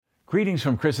Greetings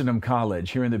from Christendom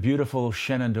College here in the beautiful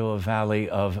Shenandoah Valley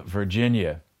of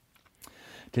Virginia.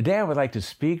 Today I would like to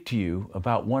speak to you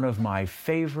about one of my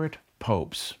favorite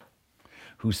popes,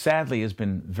 who sadly has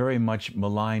been very much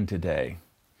maligned today.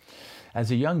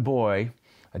 As a young boy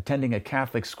attending a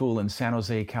Catholic school in San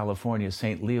Jose, California,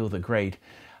 St. Leo the Great,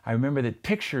 I remember that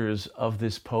pictures of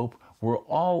this pope were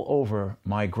all over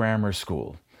my grammar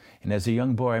school. And as a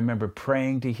young boy, I remember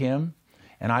praying to him,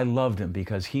 and I loved him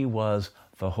because he was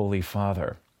the Holy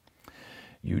Father.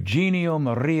 Eugenio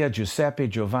Maria Giuseppe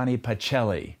Giovanni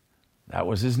Pacelli, that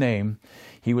was his name.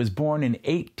 He was born in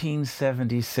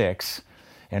 1876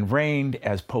 and reigned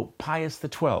as Pope Pius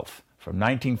XII from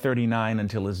 1939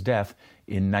 until his death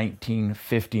in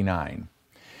 1959.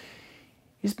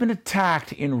 He's been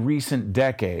attacked in recent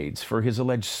decades for his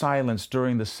alleged silence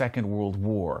during the Second World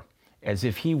War, as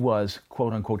if he was,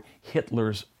 quote-unquote,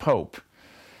 Hitler's pope,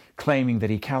 claiming that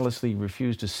he callously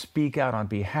refused to speak out on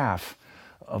behalf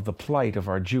of the plight of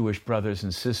our Jewish brothers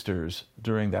and sisters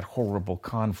during that horrible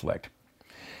conflict.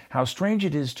 How strange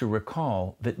it is to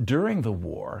recall that during the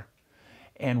war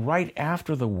and right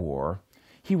after the war,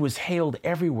 he was hailed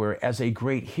everywhere as a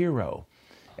great hero,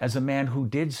 as a man who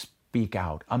did speak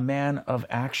out, a man of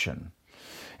action.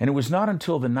 And it was not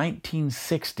until the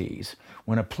 1960s,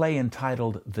 when a play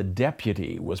entitled The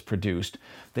Deputy was produced,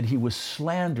 that he was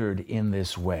slandered in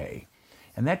this way.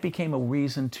 And that became a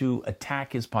reason to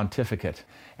attack his pontificate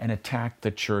and attack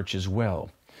the church as well.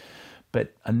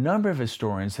 But a number of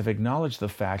historians have acknowledged the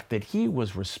fact that he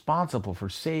was responsible for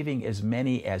saving as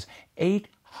many as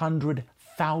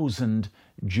 800,000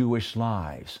 Jewish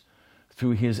lives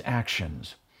through his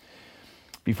actions.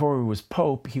 Before he was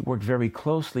Pope, he worked very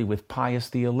closely with Pius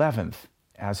XI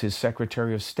as his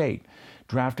Secretary of State,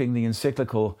 drafting the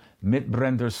encyclical Mit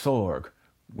brennender Sorg,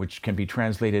 which can be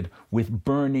translated with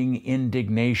burning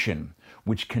indignation,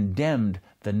 which condemned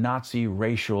the Nazi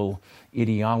racial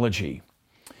ideology.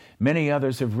 Many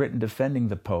others have written defending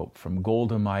the Pope, from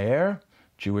Golda Meir,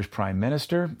 Jewish Prime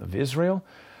Minister of Israel,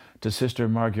 to Sister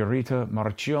Margherita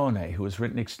Marcione, who has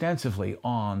written extensively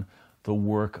on the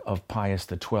work of Pius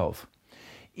XII.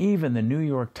 Even the New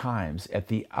York Times, at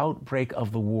the outbreak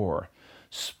of the war,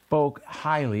 spoke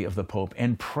highly of the Pope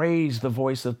and praised the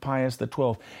voice of Pius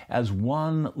XII as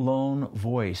one lone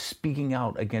voice speaking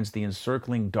out against the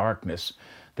encircling darkness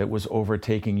that was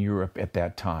overtaking Europe at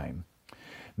that time.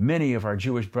 Many of our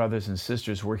Jewish brothers and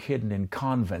sisters were hidden in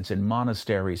convents and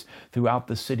monasteries throughout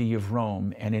the city of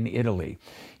Rome and in Italy,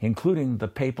 including the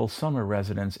papal summer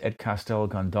residence at Castel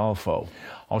Gandolfo.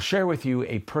 I'll share with you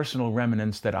a personal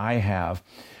reminiscence that I have.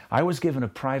 I was given a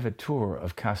private tour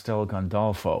of Castel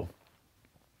Gandolfo,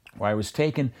 where I was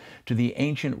taken to the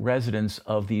ancient residence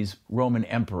of these Roman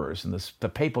emperors, and the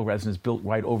papal residence built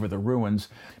right over the ruins.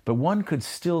 But one could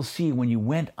still see, when you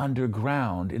went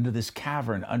underground into this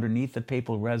cavern underneath the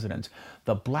papal residence,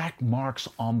 the black marks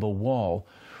on the wall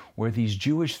where these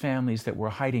Jewish families that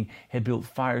were hiding had built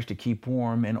fires to keep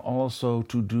warm and also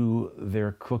to do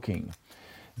their cooking.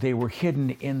 They were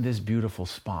hidden in this beautiful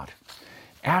spot.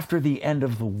 After the end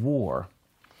of the war,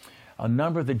 a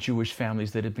number of the Jewish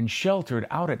families that had been sheltered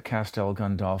out at Castel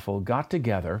Gandolfo got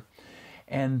together,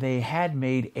 and they had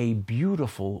made a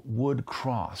beautiful wood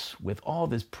cross with all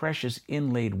this precious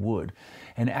inlaid wood.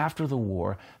 And after the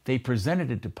war, they presented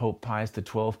it to Pope Pius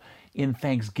XII in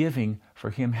thanksgiving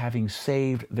for him having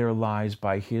saved their lives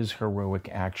by his heroic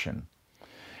action.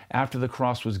 After the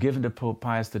cross was given to Pope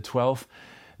Pius XII,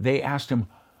 they asked him,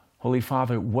 "Holy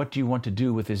Father, what do you want to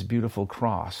do with this beautiful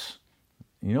cross?"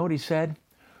 You know what he said?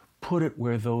 "Put it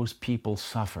where those people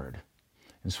suffered."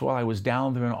 And so while I was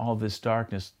down there in all this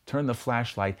darkness, turned the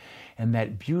flashlight, and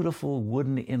that beautiful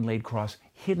wooden inlaid cross,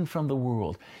 hidden from the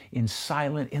world, in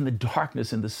the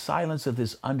darkness, in the silence of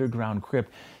this underground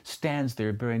crypt, stands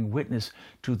there bearing witness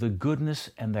to the goodness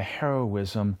and the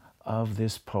heroism of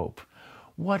this Pope.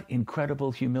 What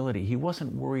incredible humility. He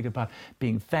wasn't worried about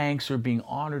being thanked or being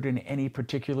honored in any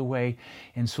particular way.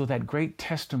 And so that great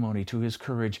testimony to his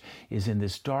courage is in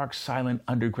this dark, silent,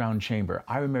 underground chamber.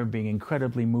 I remember being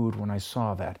incredibly moved when I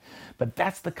saw that. But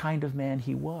that's the kind of man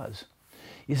he was.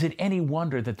 Is it any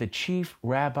wonder that the chief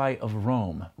rabbi of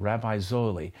Rome, Rabbi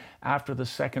Zoli, after the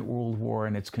Second World War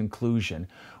and its conclusion,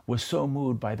 was so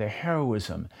moved by the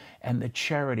heroism and the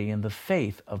charity and the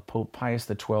faith of Pope Pius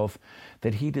XII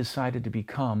that he decided to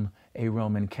become a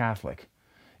Roman Catholic?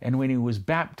 And when he was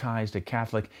baptized a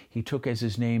Catholic, he took as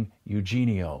his name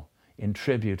Eugenio, in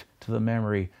tribute to the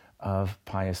memory of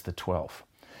Pius XII.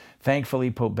 Thankfully,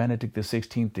 Pope Benedict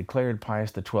XVI declared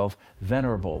Pius XII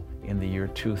venerable in the year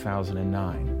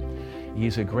 2009. He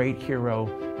is a great hero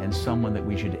and someone that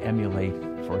we should emulate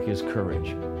for his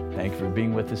courage. Thank you for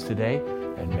being with us today,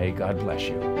 and may God bless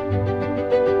you.